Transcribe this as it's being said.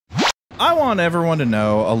I want everyone to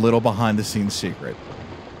know a little behind-the-scenes secret.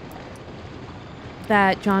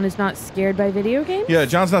 That John is not scared by video games? Yeah,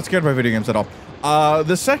 John's not scared by video games at all.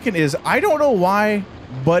 The second is, I don't know why,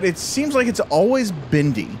 but it seems like it's always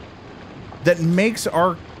Bendy that makes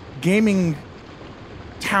our gaming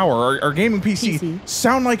tower, our gaming PC,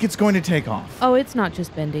 sound like it's going to take off. Oh, it's not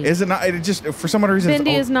just Bendy. Is it not? It just, for some odd reason,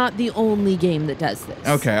 Bendy is not the only game that does this.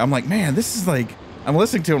 Okay, I'm like, man, this is like, I'm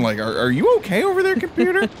listening to him like, are you okay over there,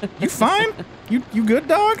 computer? You fine? You good,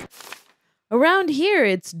 dog? Around here,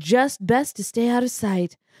 it's just best to stay out of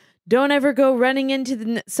sight. Don't ever go running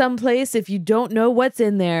into some place if you don't know what's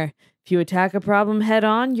in there. If you attack a problem head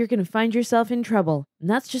on, you're going to find yourself in trouble. And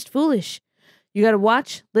that's just foolish. You got to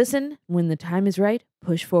watch, listen, when the time is right,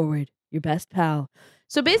 push forward. Your best pal.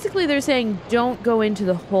 So basically they're saying don't go into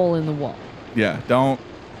the hole in the wall. Yeah, don't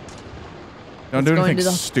do anything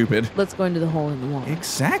stupid. Let's go into the hole in the wall.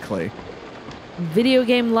 Exactly. Video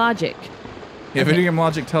game logic. Yeah, video game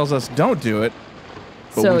logic tells us don't do it,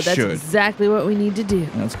 but so we that's should. Exactly what we need to do.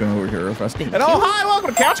 Let's go over here real fast. Thank and you. hi,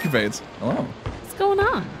 welcome to CouchCapades. Hello. What's going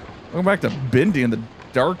on? Welcome back to Bendy and the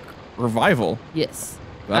Dark Revival. Yes.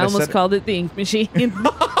 Glad I almost called it the ink machine.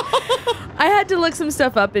 I had to look some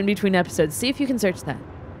stuff up in between episodes. See if you can search that.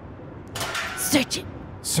 Search it.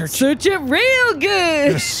 Search it real good.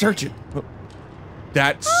 I'm gonna search it.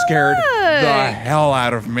 That scared the hell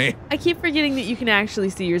out of me. I keep forgetting that you can actually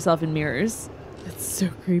see yourself in mirrors. That's so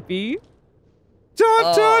creepy.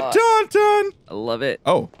 Dun, dun, dun, dun. I love it.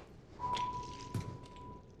 Oh.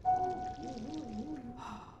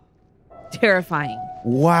 Terrifying.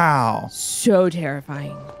 Wow. So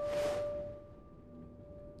terrifying.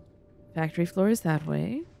 Factory floor is that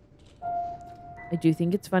way. I do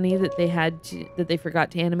think it's funny that they forgot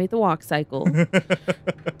to animate the walk cycle.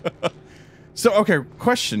 So, okay,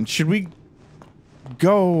 question. Should we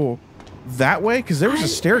go that way? Because there was a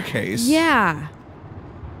staircase. Yeah.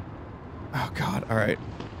 Oh, God. All right.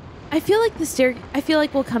 I feel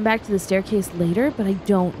like we'll come back to the staircase later, but I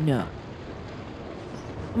don't know.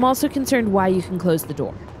 I'm also concerned why you can close the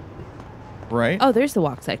door. Right? Oh, there's the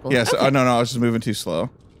walk cycle. Yes. Okay. No, I was just moving too slow.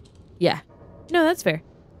 Yeah. No, that's fair.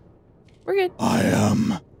 We're good. I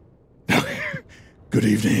am. Good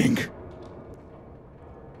evening.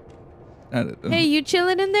 Hey, you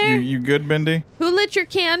chilling in there? You good, Bendy? Who lit your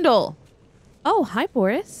candle? Oh, hi,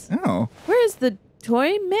 Boris. Oh. Where is the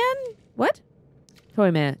toy man? What? Toy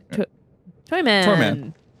man. Toy man. Toy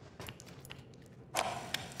man.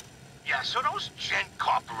 Yeah, so those Gent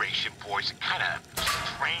Corporation boys are kind of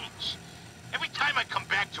strange. Every time I come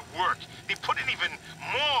back to work, they put in even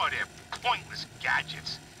more of their pointless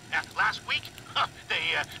gadgets. Last week,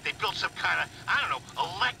 they built some kind of, I don't know,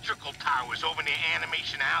 electrical towers over near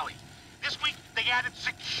Animation Alley. This week, they added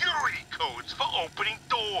security codes for opening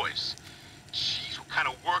doors. Jeez, what kind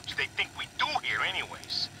of work do they think we do here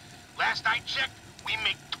anyways? Last I checked, we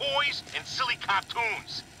make toys and silly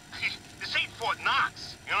cartoons. This ain't Fort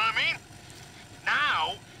Knox, you know what I mean?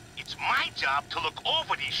 Now, it's my job to look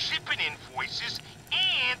over these shipping invoices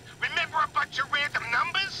and remember a bunch of random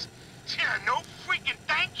numbers? Yeah, no freaking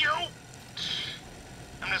thank you.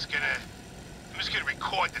 I'm just gonna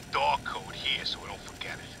record the door code here so we don't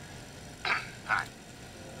forget it. Alright.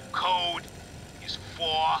 Code is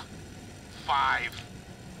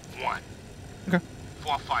 451. Okay.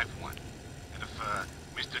 451. And if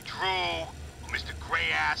Mr. Drew or Mr.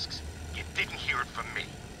 Gray asks, you didn't hear it from me.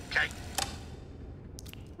 Okay?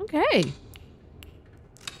 Okay.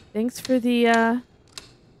 Thanks for the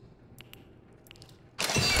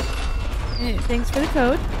thanks for the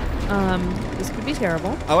code. This could be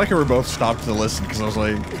terrible. I like how we both stopped to listen because I was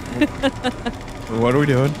like, what are we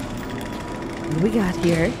doing? What do we got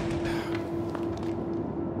here?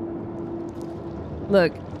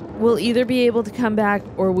 Look, we'll either be able to come back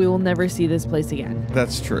or we will never see this place again.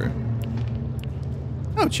 That's true.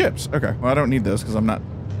 Oh, chips. Okay. Well, I don't need those because I'm not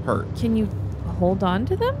hurt. Can you hold on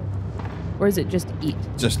to them? Or is it just eat?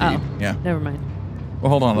 Just eat. Yeah. Never mind. Well,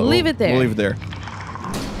 hold on. Leave it there. We'll leave it there.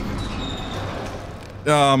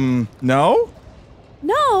 No?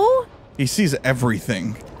 No! He sees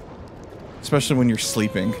everything. Especially when you're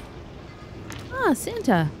sleeping. Ah,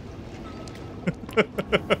 Santa.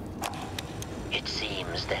 It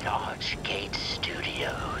seems that Archgate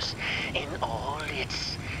Studios, in all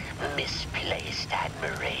its misplaced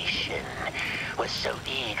admiration, was so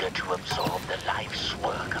eager to absorb the life's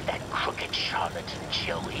work of that crooked charlatan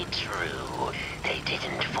Joey Drew, they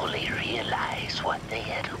didn't fully realize what they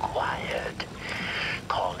had acquired.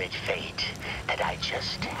 Call it fate that I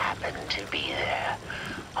just happened to be there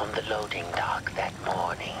on the loading dock that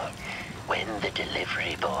morning when the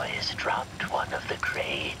delivery boys dropped one of the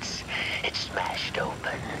crates. It smashed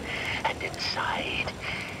open, And inside,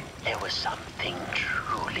 there was something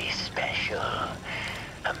truly special.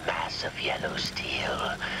 A mass of yellow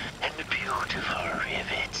steel and beautiful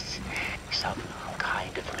rivets. Some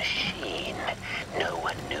kind of machine. No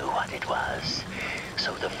one knew what it was.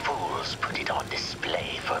 So the fools put it on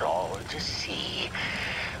display for all to see.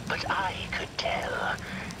 But I could tell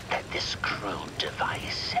that this crude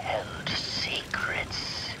device held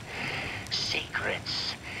secrets.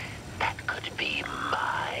 Secrets that could be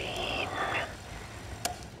mine.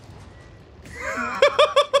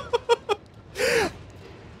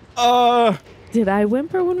 Did I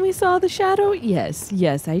whimper when we saw the shadow? Yes.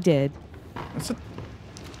 Yes, I did.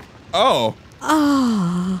 Oh.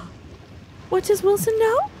 Ah. What does Wilson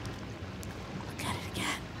know? Look at it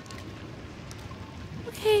again.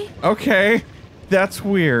 Okay. Okay. That's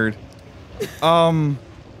weird. I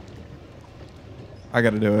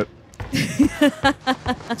gotta do it.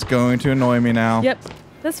 It's going to annoy me now. Yep.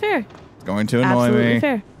 That's fair. It's going to annoy Absolutely me.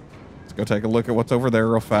 fair. Let's go take a look at what's over there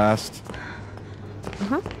real fast.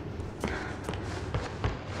 Uh-huh.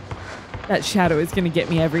 That shadow is going to get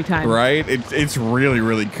me every time. Right? It's really,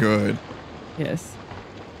 really good. Yes.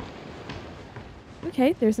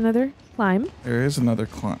 Okay, there's another climb. There is another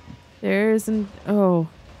climb. There's an... Oh,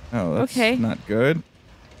 Oh, that's Okay. not good.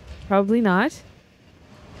 probably not.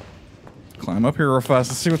 Climb up here real fast.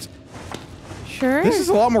 Let's see what's... Sure. This is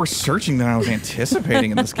a lot more searching than I was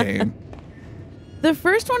anticipating in this game. The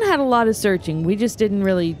first one had a lot of searching. We just didn't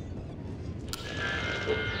really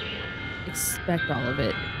expect all of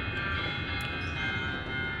it.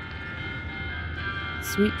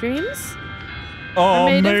 Sweet dreams? All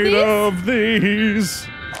made made of of these.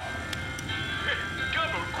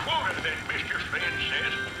 Double quota, that Mr. Flynn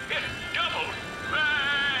says. Double.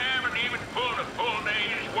 I haven't even pulled a full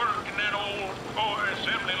day's work in that old toy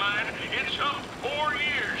assembly line in some 4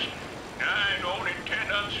 years. I don't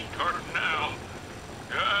intend on starting now.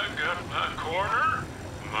 I got my corner,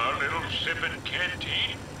 my little sipping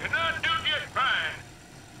canteen, and I do just fine.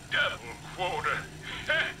 Double quota.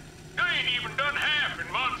 I ain't even done half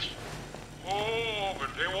in months. Oh, but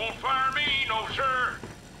they won't fire me, no sir.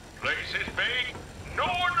 Place is big. No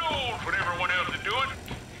one knows what everyone else is doing.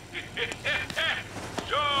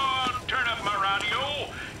 So I'll turn up my radio,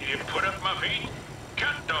 and put up my feet,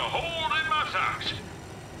 cut the hole in my socks.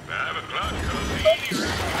 5 o'clock comes easy.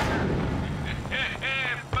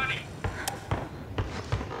 Funny.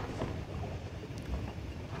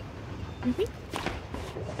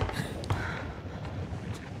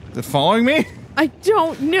 Is it following me? I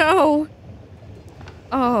don't know.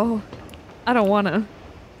 Oh, I don't want to.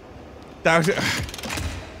 That was...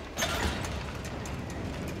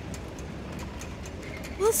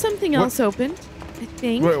 Well, something else opened, I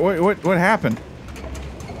think. What happened?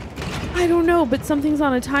 I don't know, but something's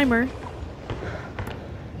on a timer.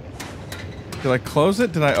 Did I close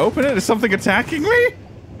it? Did I open it? Is something attacking me?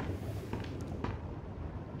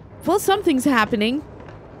 Well, something's happening.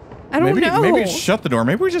 I don't know. Maybe it shut the door.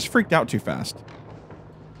 Maybe we just freaked out too fast.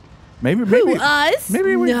 Maybe. Who, us?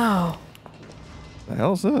 Maybe we... No. The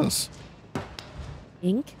hell's this?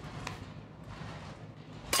 Ink?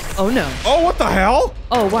 Oh, no. Oh, what the hell?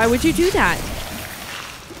 Oh, why would you do that?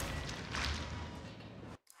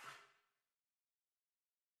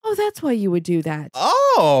 Oh, that's why you would do that.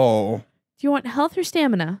 Oh. Do you want health or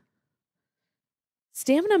stamina?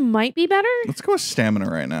 Stamina might be better. Let's go with stamina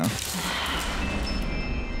right now.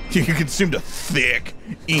 You consumed a thick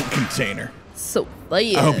ink container. So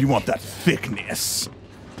funny. I hope you want that thickness.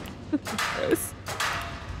 Gross.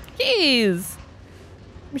 Jeez.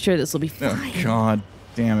 I'm sure this will be fine. Oh, God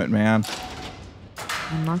damn it, man.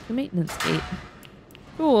 Unlock the maintenance gate.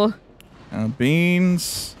 Cool.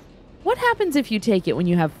 Beans. What happens if you take it when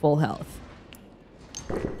you have full health?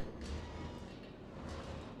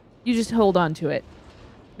 You just hold on to it.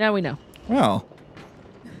 Now we know. Well.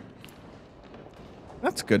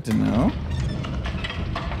 That's good to know.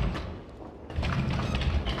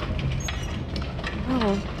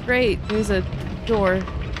 Oh, great. There's a door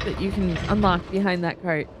that you can unlock behind that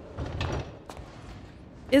cart.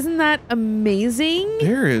 Isn't that amazing?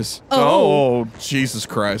 There is. Oh. Oh, Jesus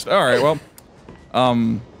Christ. All right, well.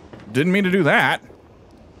 Didn't mean to do that.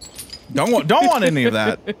 Don't want any of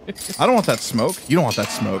that. I don't want that smoke. You don't want that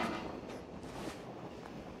smoke.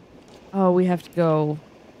 Oh, we have to go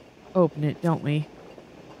open it, don't we?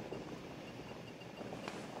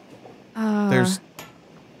 There's...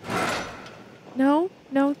 No,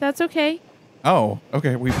 that's okay. Oh,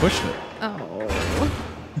 okay. We pushed it. Oh.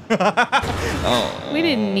 Oh. We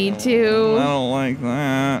didn't need I to. don't like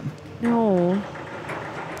that. No,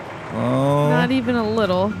 Oh. not even a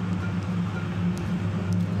little.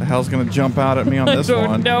 The hell's gonna jump out at me on this I don't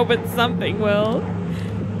one? know, but something will.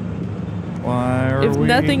 Why are If we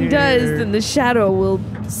nothing does, here? then the shadow will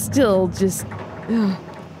still just.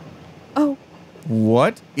 Oh.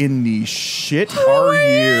 What in the shit Who are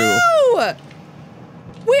you?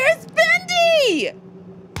 Where's Bendy?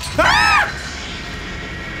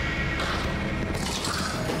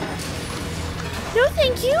 No,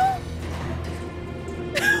 thank you.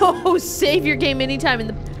 Oh, save your game anytime.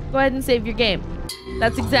 Go ahead and save your game.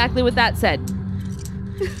 That's exactly what that said.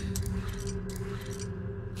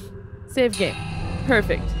 Save game.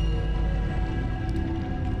 Perfect.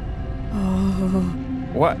 Oh.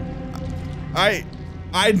 What? I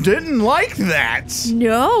didn't like that.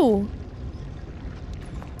 No.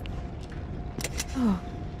 Oh.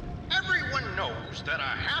 Everyone knows that a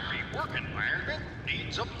happy work environment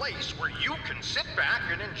needs a place where you can sit back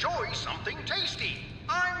and enjoy something tasty.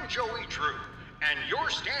 I'm Joey Drew, and you're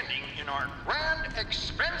standing in our grand,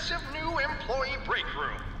 expensive new employee break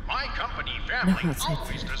room. My company family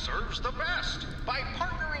always deserves the best. By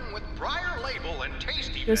partnering with Briar Label and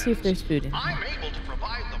Tasty Go see if Beds, there's food in here. I'm able to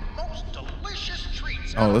provide the most delicious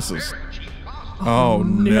treats. Oh, at this a is- very cheap cost. Oh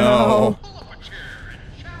no. Pull up a chair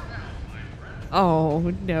and shout out, my friend. Oh,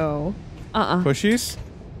 no. Pushies?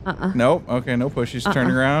 Nope. Okay, no pushies.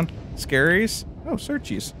 Turning around. Scaries. Oh,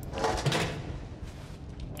 searchies.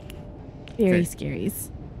 Very Okay. scaries.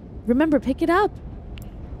 Remember, pick it up.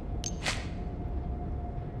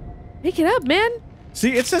 Pick it up, man.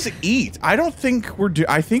 See, it says eat. I don't think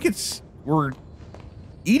I think we're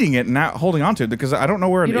eating it and not holding on to it because I don't know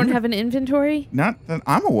where You don't have an inventory? Not that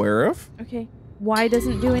I'm aware of. Okay. Y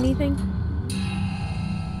doesn't do anything?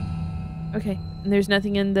 Okay. And there's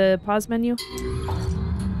nothing in the pause menu?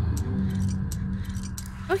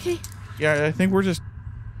 Okay. Yeah, I think we're just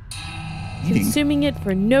eating. Consuming it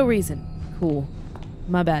for no reason. Cool.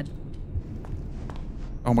 My bad.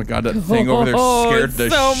 Oh my god, that thing over there scared it's the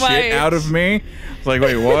so shit much. out of me. It's like,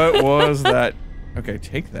 wait, what was that? Okay,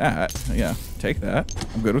 take that. Yeah, take that.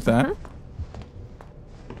 I'm good with that.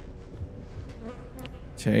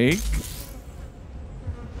 Take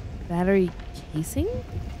Battery casing?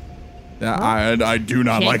 that. I do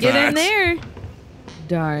not Can't like get that. in there.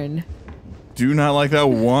 Darn. Do not like that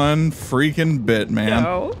one freaking bit, man.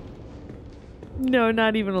 No. No,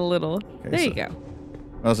 not even a little. There you so- go.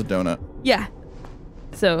 That was a donut. Yeah.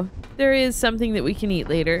 So, there is something that we can eat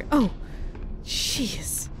later. Oh,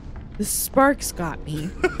 jeez. The sparks got me.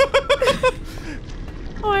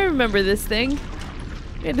 Oh, I remember this thing.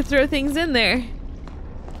 We had to throw things in there.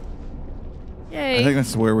 Yay. I think this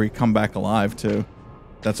is where we come back alive, too.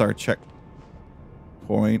 That's our checkpoint.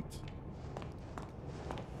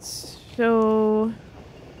 So,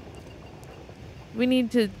 we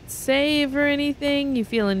need to save or anything? You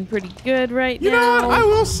feeling pretty good right You know now? what? I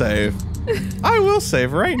will save. I will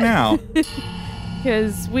save right now.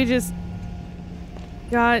 Because we just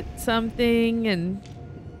got something and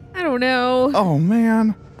I don't know. Oh,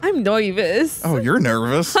 man. I'm nervous. Oh, you're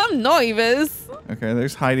nervous. I'm nervous. Okay,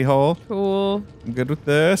 there's hidey hole. Cool. I'm good with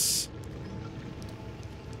this.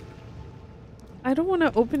 I don't want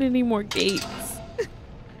to open any more gates.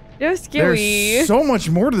 They're scary. There's so much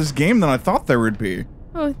more to this game than I thought there would be.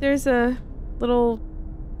 Oh, there's a little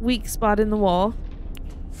weak spot in the wall.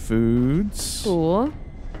 Foods. Cool.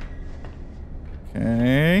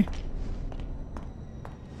 Okay.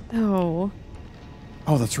 Oh.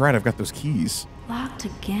 Oh, that's right. I've got those keys. Locked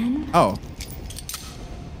again? Oh.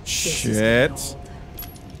 Shit.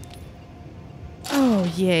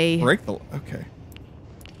 Oh, yay. Break the... Okay.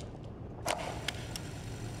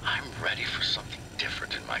 I'm ready for something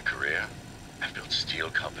different in my career. I've built steel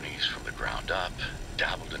companies from the ground up,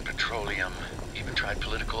 dabbled in petroleum, even tried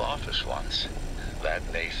political office once. That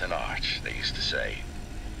Nathan Arch, they used to say.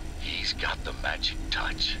 He's got the magic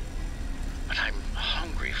touch. But I'm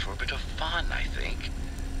hungry for a bit of fun, I think.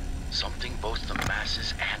 Something both the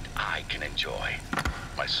masses and I can enjoy.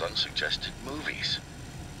 My son suggested movies.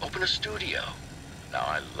 Open a studio. Now,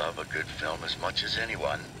 I love a good film as much as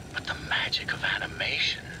anyone, but the magic of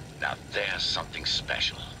animation, now there's something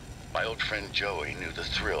special. My old friend Joey knew the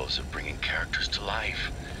thrills of bringing characters to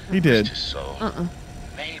life. He did. Rest his soul.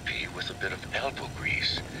 Maybe with a bit of elbow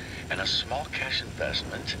grease and a small cash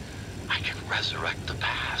investment, I can resurrect the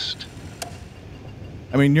past.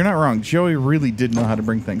 I mean, you're not wrong. Joey really did know how to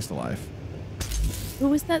bring things to life. Who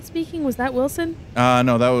was that speaking? Was that Wilson?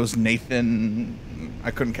 No, that was Nathan...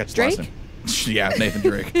 I couldn't catch the last Drake? name. Yeah, Nathan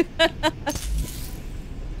Drake.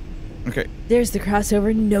 Okay. There's the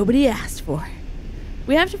crossover nobody asked for.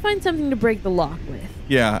 We have to find something to break the lock with.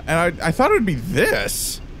 Yeah, and I thought it would be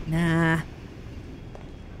this. Nah.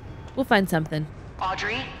 We'll find something.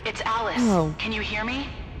 Audrey, it's Alice. Oh. Can you hear me?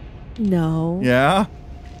 No. Yeah?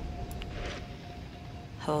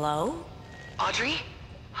 Hello? Audrey?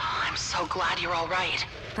 I'm so glad you're all right.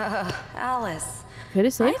 Alice. Could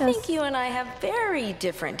have I saved us. think you and I have very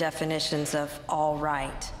different definitions of all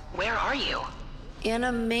right. Where are you?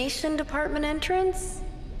 Animation department entrance?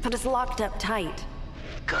 But it's locked up tight.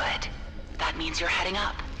 Good. That means you're heading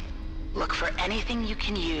up. Look for anything you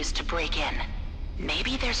can use to break in.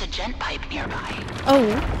 Maybe there's a gent pipe nearby. Oh.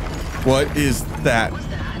 What is that? What was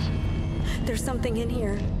that? There's something in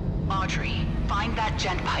here. Audrey, find that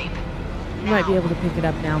gent pipe. You might be able to pick it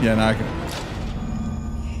up now. Yeah, now I can.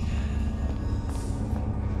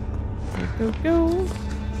 Go, go.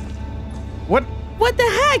 What? What the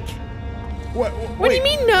heck? What do you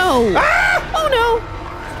mean no? Ah! Oh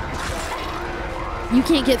no. You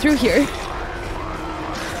can't get through here.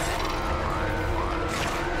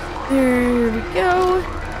 There we go.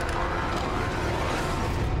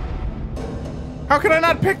 How can I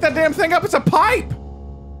not pick that damn thing up? It's a pipe!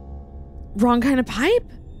 Wrong kind of pipe?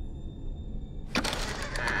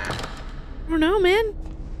 I don't know, man.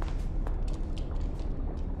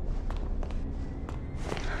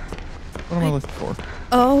 What am I looking for?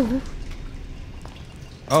 Oh.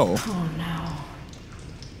 Oh. Oh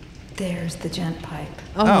no. There's the gent pipe.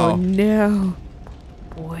 Oh, Oh. no.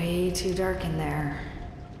 Way too dark in there.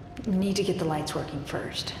 Need to get the lights working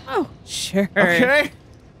first. Oh, sure. Okay.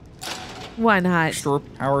 Why not? Restore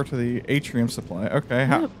power to the atrium supply. Okay.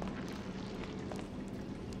 How? Yep.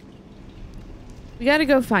 We gotta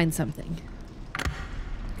go find something.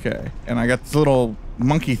 Okay. And I got this little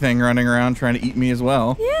monkey thing running around trying to eat me as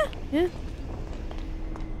well. Yeah, yeah.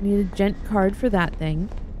 Need a gent card for that thing.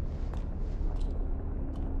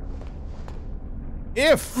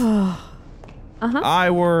 If Uh-huh. I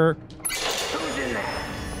were...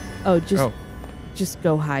 Oh, just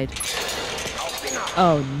go hide.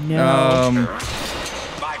 Oh, no.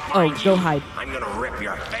 Oh, go hide. I'm gonna rip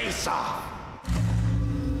your face off.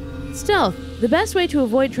 Stealth. The best way to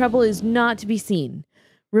avoid trouble is not to be seen.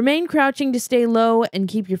 Remain crouching to stay low and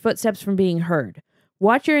keep your footsteps from being heard.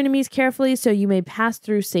 Watch your enemies carefully so you may pass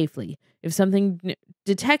through safely. If something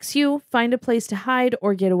detects you, find a place to hide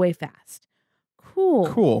or get away fast. Cool.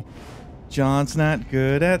 Cool. John's not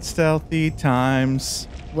good at stealthy times.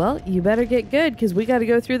 Well, you better get good because we got to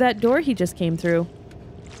go through that door he just came through.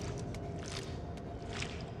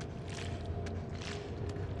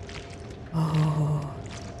 Oh.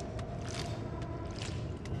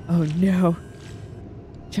 Oh no.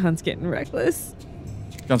 John's getting reckless.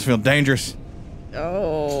 John's feeling dangerous.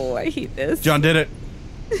 Oh, I hate this. John did it.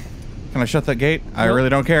 Can I shut that gate? I Nope. really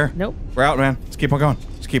don't care. Nope. We're out, man. Let's keep on going.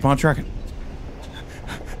 Let's keep on trucking.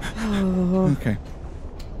 Oh. Okay.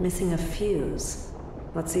 Missing a fuse.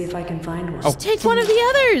 Let's see if I can find one. Oh. Take one of the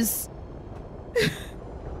others.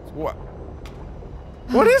 What?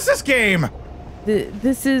 What is this game?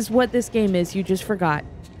 This is what this game is. You just forgot.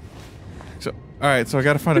 So, all right. So I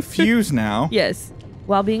got to find a fuse now. Yes.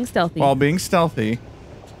 While being stealthy. While being stealthy.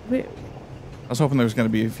 Wait, I was hoping there was going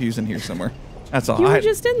to be a fuse in here somewhere. That's all. you I were had-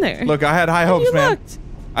 just in there. Look, I had high And hopes, you man. looked.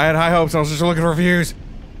 I had high hopes. I was just looking for a fuse.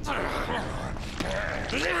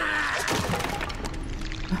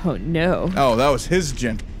 Oh no. Oh, that was his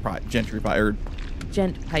gentry pipe or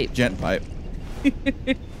Gent pipe. gent pipe.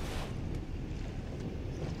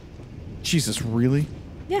 Jesus, really?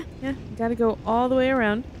 Yeah, yeah. Gotta go all the way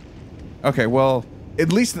around. Okay, well,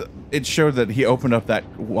 at least it showed that he opened up that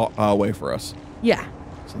way for us. Yeah.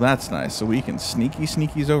 So that's nice. So we can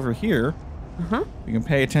sneakies over here. Uh-huh. We can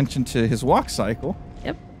pay attention to his walk cycle.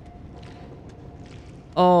 Yep.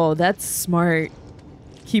 Oh, that's smart.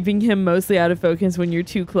 Keeping him mostly out of focus when you're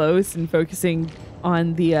too close and focusing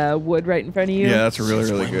on the wood right in front of you. Yeah, that's really,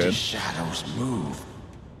 Since really when do good. shadows move?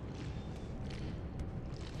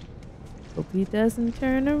 Hope he doesn't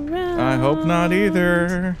turn around. I hope not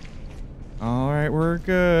either. All right, we're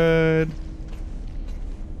good.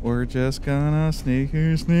 We're just gonna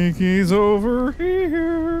sneakies over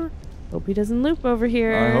here. Hope he doesn't loop over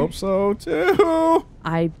here. I hope so too.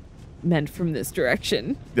 I meant from this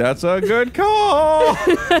direction. That's a good call.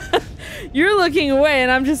 You're looking away, and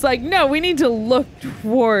I'm just like, no, we need to look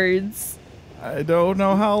towards. I don't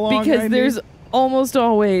know how long. Because I there's need. almost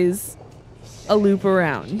always a loop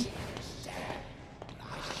around.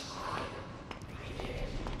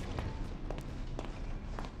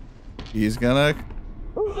 He's gonna.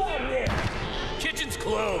 Kitchen's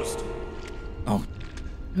closed. Oh,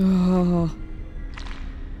 Oh.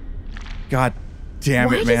 God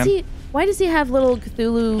damn it, man. Why does he have little I don't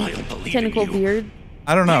Cthulhu believe tentacle in you. beard?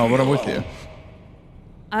 I don't know, but I'm with you.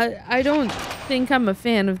 I don't think I'm a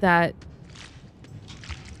fan of that.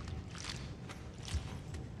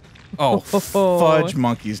 Oh, fudge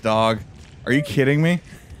monkeys, dog. Are you kidding me?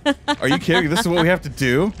 Are you kidding me? This is what we have to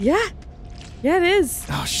do? Yeah. Yeah, it is.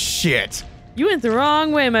 Oh, shit. You went the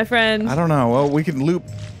wrong way, my friend. I don't know. Well, we can loop.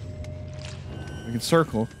 We can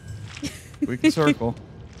circle. We can circle.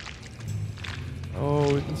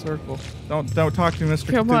 Oh, we can circle. Don't talk to me,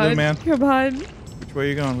 Mr. Cthulhu, man. Come on. Which way are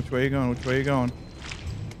you going? Which way are you going? Which way are you going?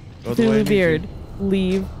 Go the way I Cthulhu need Beard, you.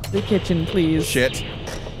 leave the kitchen, please. Shit.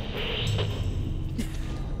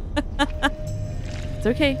 It's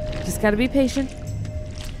okay. Just gotta be patient.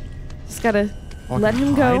 Just gotta Oh, I let can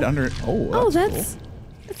him go. hide under. Oh, that's cool.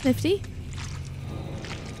 That's nifty.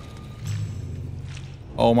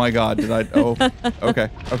 Oh my God! Did I? Oh, okay.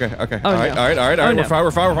 Oh, all no. right. Oh, no.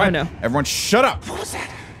 We're fine. Oh, no. Everyone, shut up. What was that?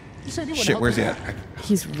 Shit, where's he at?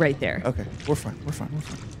 He's right there. Okay, we're fine.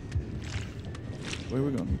 Where are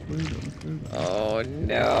we going? Oh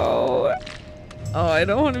no. Oh, I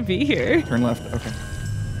don't want to be here. Turn left. Okay.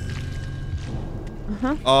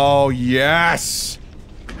 Uh-huh. Oh yes.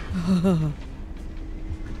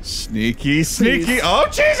 Sneaky. Please. Oh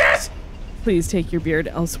Jesus! Please take your beard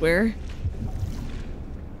elsewhere.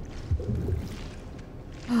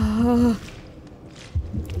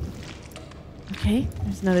 Okay,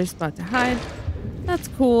 there's another spot to hide. That's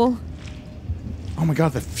cool. Oh my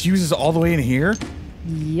God, the fuse is all the way in here.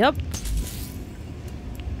 Yep.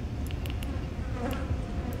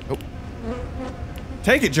 Oh.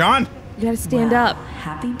 Take it, John. You gotta stand up.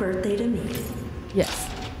 Happy birthday to me. Yes.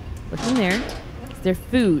 Look in there. It's their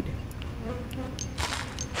food.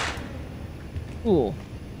 Cool.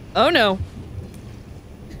 Oh no.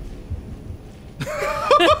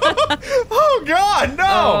 Oh God, no!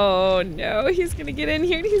 Oh no. He's gonna get in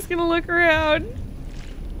here and he's gonna look around.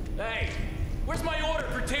 Hey, where's my order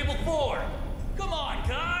for table 4? Come on,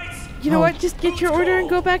 guys! You know what? Just get your order and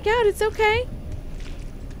go back out. It's okay.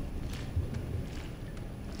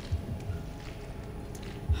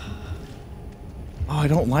 Oh, I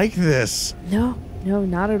don't like this. No,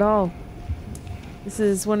 not at all. This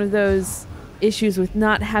is one of those issues with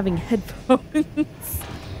not having headphones.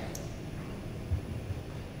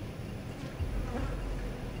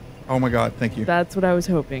 Oh my God, thank you. That's what I was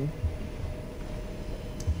hoping.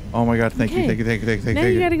 Oh my God, thank you. Now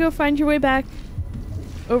you gotta go find your way back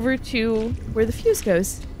over to where the fuse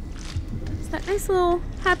goes. It's that nice little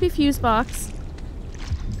happy fuse box.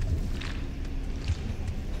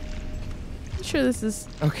 I'm sure this is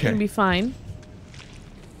gonna be fine.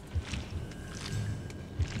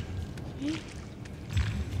 Okay.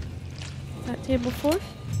 Is that table 4?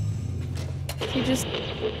 You just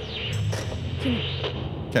can.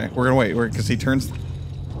 Okay, we're gonna wait because he turns.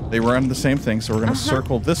 They run the same thing, so we're gonna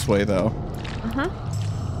circle this way though.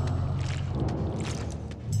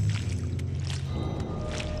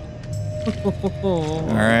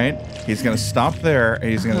 All right, he's gonna stop there, and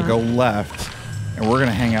he's gonna go left, and we're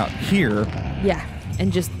gonna hang out here. Yeah,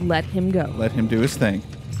 and just let him go. Let him do his thing.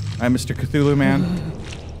 I'm Mr. Cthulhu, man.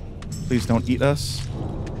 Please don't eat us.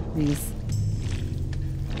 Please.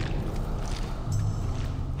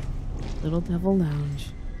 Little Devil Lounge.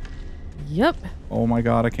 Yep. Oh my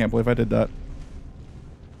God, I can't believe I did that.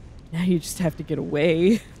 Now you just have to get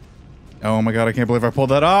away. Oh my God, I can't believe I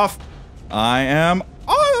pulled that off. I am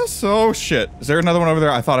so shit. Is there another one over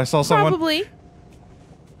there? I thought I saw someone. Probably.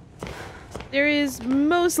 There is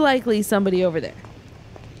most likely somebody over there.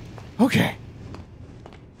 Okay.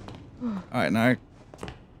 All right, now.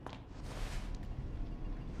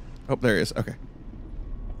 Oh, there he is. Okay.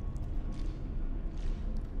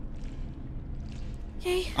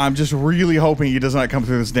 Okay. I'm just really hoping he does not come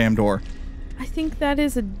through this damn door. I think that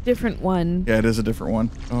is a different one. Yeah, it is a different one.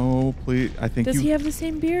 Oh, please. I think Does he have the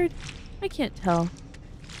same beard? I can't tell.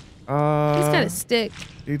 He's got a stick.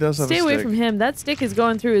 He does have a stick. Stay away from him. That stick is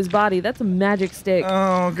going through his body. That's a magic stick.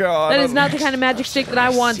 Oh, God. That is not the kind of magic stick that I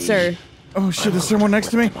want, sir. Oh, shit. Is someone next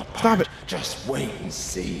to me? Stop it. Just wait and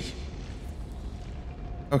see.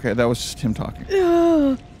 Okay, that was just him talking.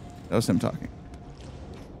 That was him talking.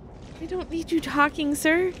 I don't need you talking,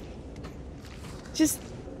 sir. Just...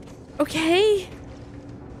 Okay?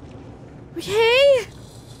 Okay?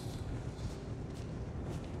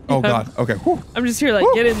 Oh, God. Okay. Whew. I'm just here like,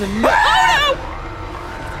 get in the...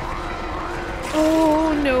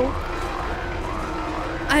 Oh, no.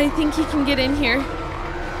 I think he can get in here.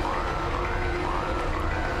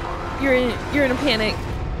 You're in a panic.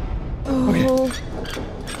 Oh. Okay.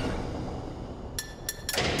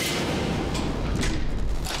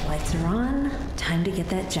 Lights are on. Time to get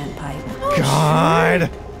that gent pipe. Oh, God.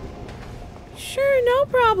 Sure, no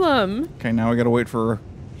problem. Okay, now we gotta wait for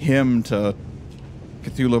him to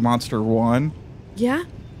Cthulhu Monster 1. Yeah?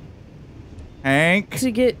 Hank.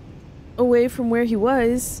 To get away from where he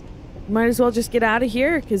was. Might as well just get out of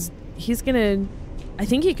here, because he's gonna... I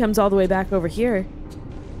think he comes all the way back over here.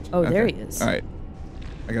 Oh, there he is. All right.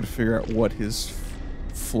 I got to figure out what his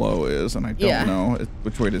flow is, and I don't know.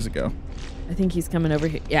 Which way does it go? I think he's coming over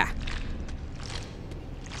here. Yeah.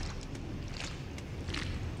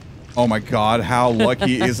 Oh my God, how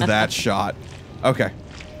lucky is that shot? Okay.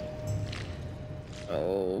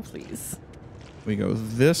 Oh, please. We go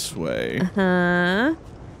this way. Uh-huh.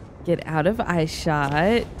 Get out of eye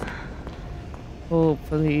shot.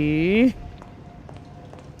 Hopefully.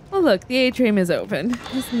 Oh, look, the atrium is open.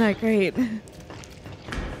 Isn't that great?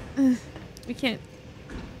 We can't...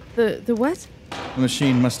 The what? The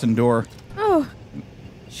machine must endure. Oh,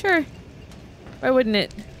 sure. Why wouldn't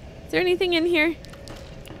it? Is there anything in here?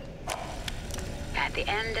 At the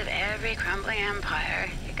end of every crumbling empire,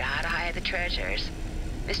 you gotta hide the treasures.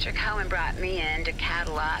 Mr. Cohen brought me in to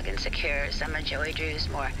catalog and secure some of Joey Drew's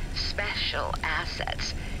more special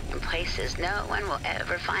assets in places no one will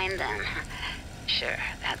ever find them. Sure,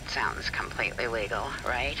 that sounds completely legal,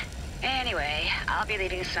 right? Anyway, I'll be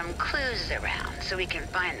leaving some clues around so we can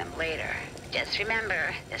find them later. Just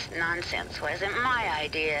remember, this nonsense wasn't my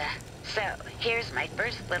idea. So, here's my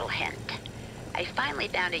first little hint. I finally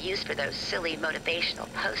found a use for those silly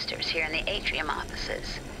motivational posters here in the atrium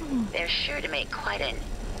offices. They're sure to make quite an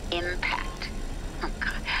impact. Oh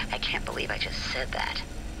God, I can't believe I just said that.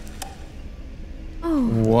 Oh.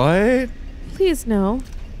 What? Please, no.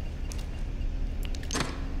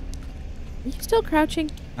 Are you still crouching?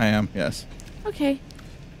 I am, yes. Okay.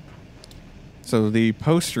 So the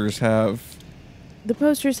posters have... The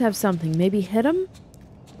posters have something. Maybe hit them?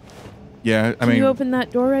 Yeah, Can you open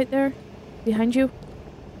that door right there? Behind you?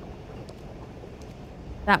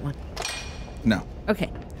 That one. No.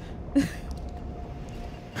 Okay.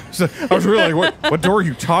 So I was really like, what door are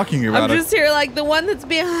you talking about? I'm just here like the one that's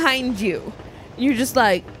behind you. You're just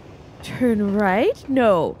like, turn right?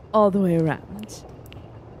 No, all the way around.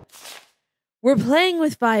 We're playing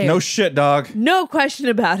with fire. No shit, dog. No question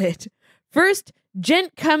about it. First,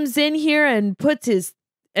 Gent comes in here and puts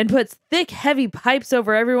thick, heavy pipes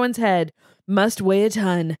over everyone's head. Must weigh a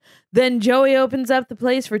ton. Then Joey opens up the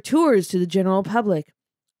place for tours to the general public.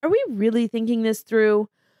 Are we really thinking this through?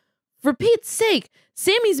 For Pete's sake,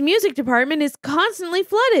 Sammy's music department is constantly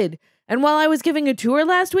flooded. And while I was giving a tour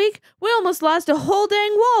last week, we almost lost a whole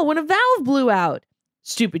dang wall when a valve blew out.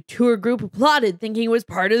 Stupid tour group applauded, thinking it was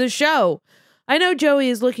part of the show. I know Joey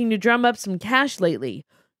is looking to drum up some cash lately,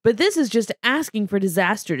 but this is just asking for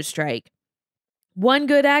disaster to strike. One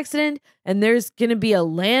good accident, and there's gonna be a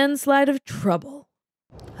landslide of trouble.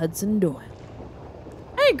 Hudson Doyle.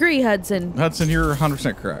 I agree, Hudson. Hudson, you're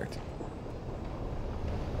 100% correct.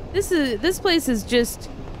 This place is just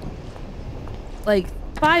like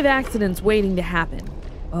 5 accidents waiting to happen.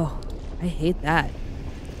 Oh, I hate that.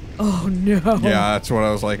 Oh no. Yeah, that's what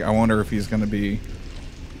I was like. I wonder if he's gonna be...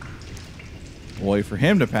 Wait for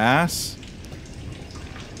him to pass.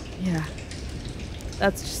 Yeah.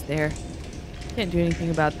 That's just there. Can't do anything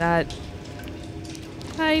about that.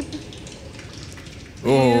 Pipe.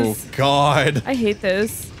 Oh, Please. God. I hate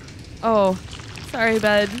this. Oh, sorry,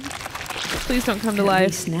 bud. Please don't come to life. At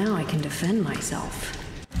least now I can defend myself.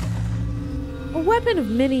 A weapon of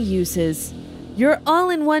many uses. Your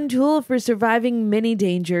all-in-one tool for surviving many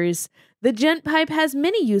dangers. The Gent Pipe has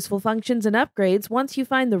many useful functions and upgrades once you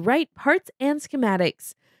find the right parts and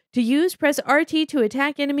schematics. To use, press RT to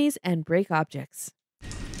attack enemies and break objects.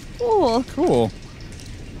 Cool. Cool.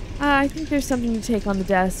 I think there's something to take on the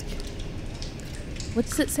desk. What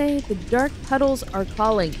does it say? The dark puddles are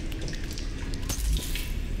calling.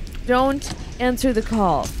 Don't answer the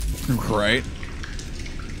call. Right.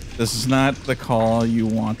 This is not the call you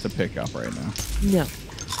want to pick up right now. No.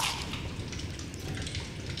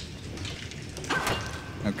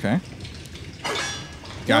 Okay.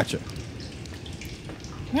 Gotcha.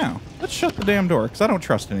 Now, let's shut the damn door, because I don't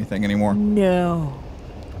trust anything anymore. No.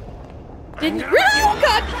 Didn't... Oh,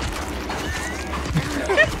 God!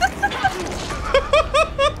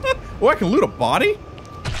 Oh, I can loot a body?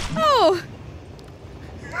 Oh!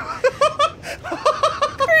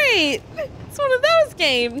 Great! It's one of those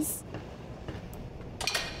games.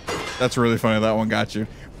 That's really funny. That one got you.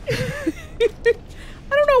 I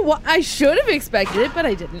don't know what I should have expected it, but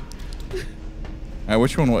I didn't.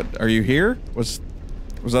 Which one? What? Are you here? Was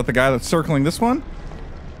that the guy that's circling this one?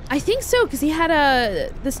 I think so, because he had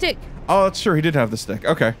the stick. Oh, that's true. He did have the stick.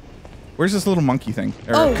 Okay. Where's this little monkey thing?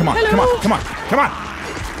 Oh, come on, hello. come on, come on, come on.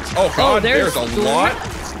 Oh, God, there's a lot.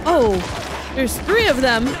 Oh, there's 3 of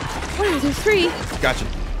them. Why are there 3? Gotcha.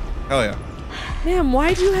 Hell yeah. Ma'am,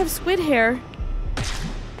 why do you have squid hair?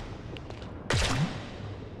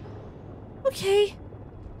 Okay.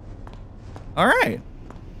 All right.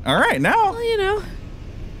 All right. Now, Well, you know,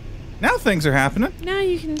 now things are happening. now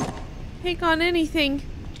you can take on anything.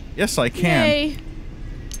 Yes, I can. Yay.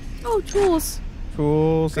 Oh, tools.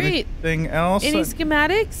 Tools. Great. Anything else? Any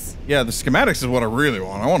schematics? Yeah, the schematics is what I really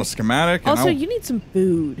want. I want a schematic. Also, you need some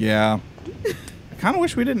food. Yeah. I kind of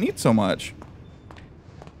wish we didn't eat so much.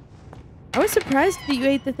 I was surprised that you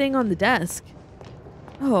ate the thing on the desk.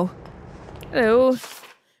 Oh. Hello.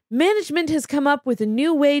 Management has come up with a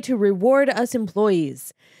new way to reward us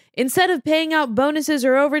employees. Instead of paying out bonuses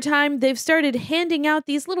or overtime, they've started handing out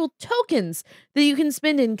these little tokens that you can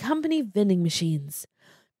spend in company vending machines.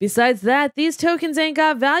 Besides that, these tokens ain't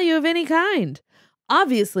got value of any kind.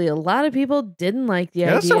 Obviously, a lot of people didn't like the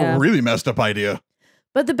idea. That's a really messed up idea.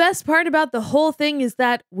 But the best part about the whole thing is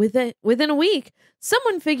that within a week,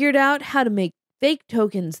 someone figured out how to make fake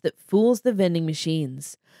tokens that fools the vending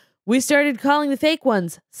machines. We started calling the fake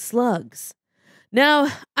ones slugs. Now,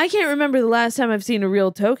 I can't remember the last time I've seen a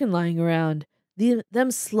real token lying around.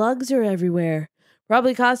 Them slugs are everywhere,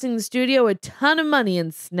 probably costing the studio a ton of money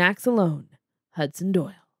in snacks alone. Hudson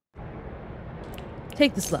Doyle.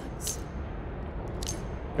 Take the slugs.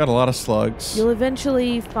 Got a lot of slugs. You'll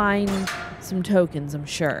eventually find some tokens, I'm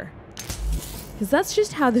sure. Because that's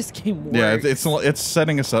just how this game works. Yeah, it's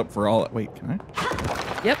setting us up for all. Wait, can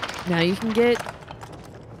I? Yep. Now you can get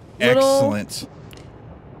little, excellent.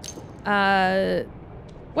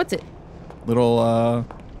 What's it? Little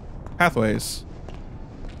pathways.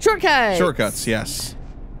 Shortcuts. Shortcuts, yes.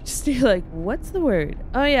 Just you're like, what's the word?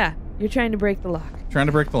 Oh yeah, you're trying to break the lock. Trying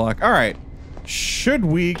to break the lock. All right. Should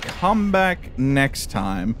we come back next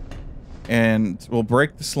time and we'll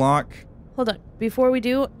break this lock? Hold on. Before we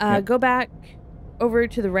do, Yep. go back over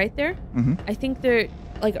to the right there. Mm-hmm. I think they're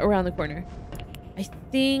like around the corner. I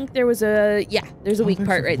think there was there's a weak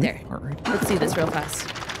part right there. Let's see this real fast.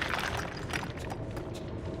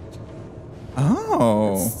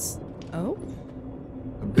 Oh. Oh?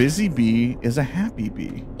 A busy bee is a happy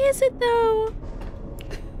bee. Is it though?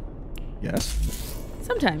 Yes.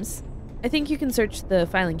 Sometimes. I think you can search the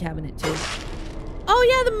filing cabinet too. Oh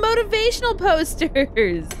yeah, the motivational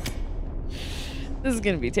posters. This is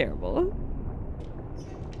gonna be terrible.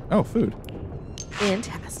 Oh, food.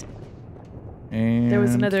 Fantastic. And There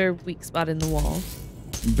was another weak spot in the wall.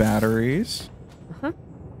 batteries. Uh-huh.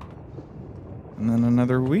 And then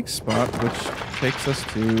another weak spot, which takes us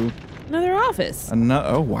to Another office.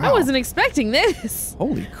 oh, wow. I wasn't expecting this.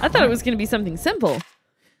 Holy crap. I thought it was going to be something simple.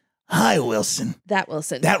 Hi, Wilson. That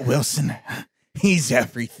Wilson. That Wilson. He's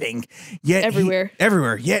everything. Yet Everywhere.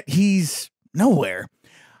 Everywhere. Yet he's nowhere.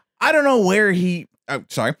 I don't know where he... Oh,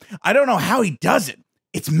 sorry. I don't know how he does it.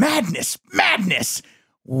 It's madness. Madness.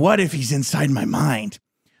 What if he's inside my mind?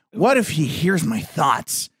 What if he hears my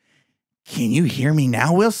thoughts? Can you hear me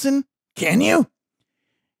now, Wilson? Can you?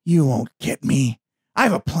 You won't get me. I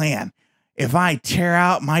have a plan. If I tear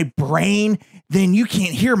out my brain, then you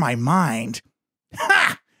can't hear my mind.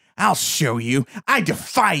 Ha! I'll show you. I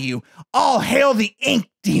defy you. All hail the ink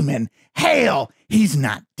demon. Hail! He's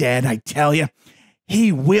not dead, I tell you.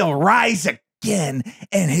 He will rise again,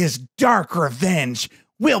 and his dark revenge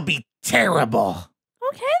will be terrible.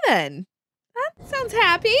 Okay then. That sounds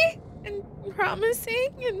happy and promising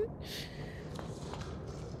and...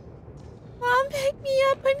 Mom, pick me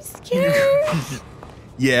up. I'm scared.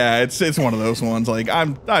 Yeah, it's one of those ones. Like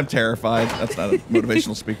I'm terrified. That's not a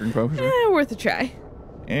motivational speaker quote. Worth a try.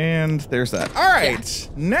 And there's that. All right,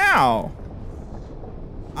 now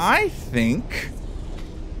I think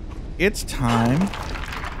it's time.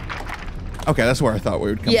 Okay, that's where I thought we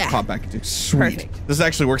would come pop back into. Sweet. Perfect. This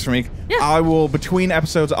actually works for me. Yeah. I will between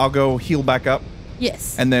episodes. I'll go heal back up.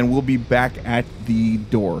 Yes. And then we'll be back at the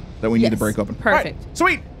door that we need to break open. Perfect. All right,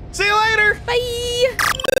 sweet. See you later. Bye.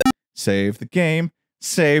 Save the game.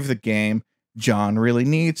 Save the game. John really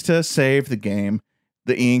needs to save the game.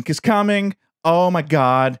 The ink is coming. Oh my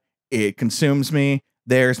God. It consumes me.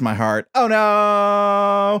 There's my heart. Oh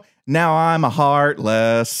no. Now I'm a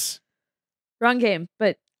heartless. Wrong game,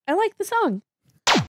 but I like the song.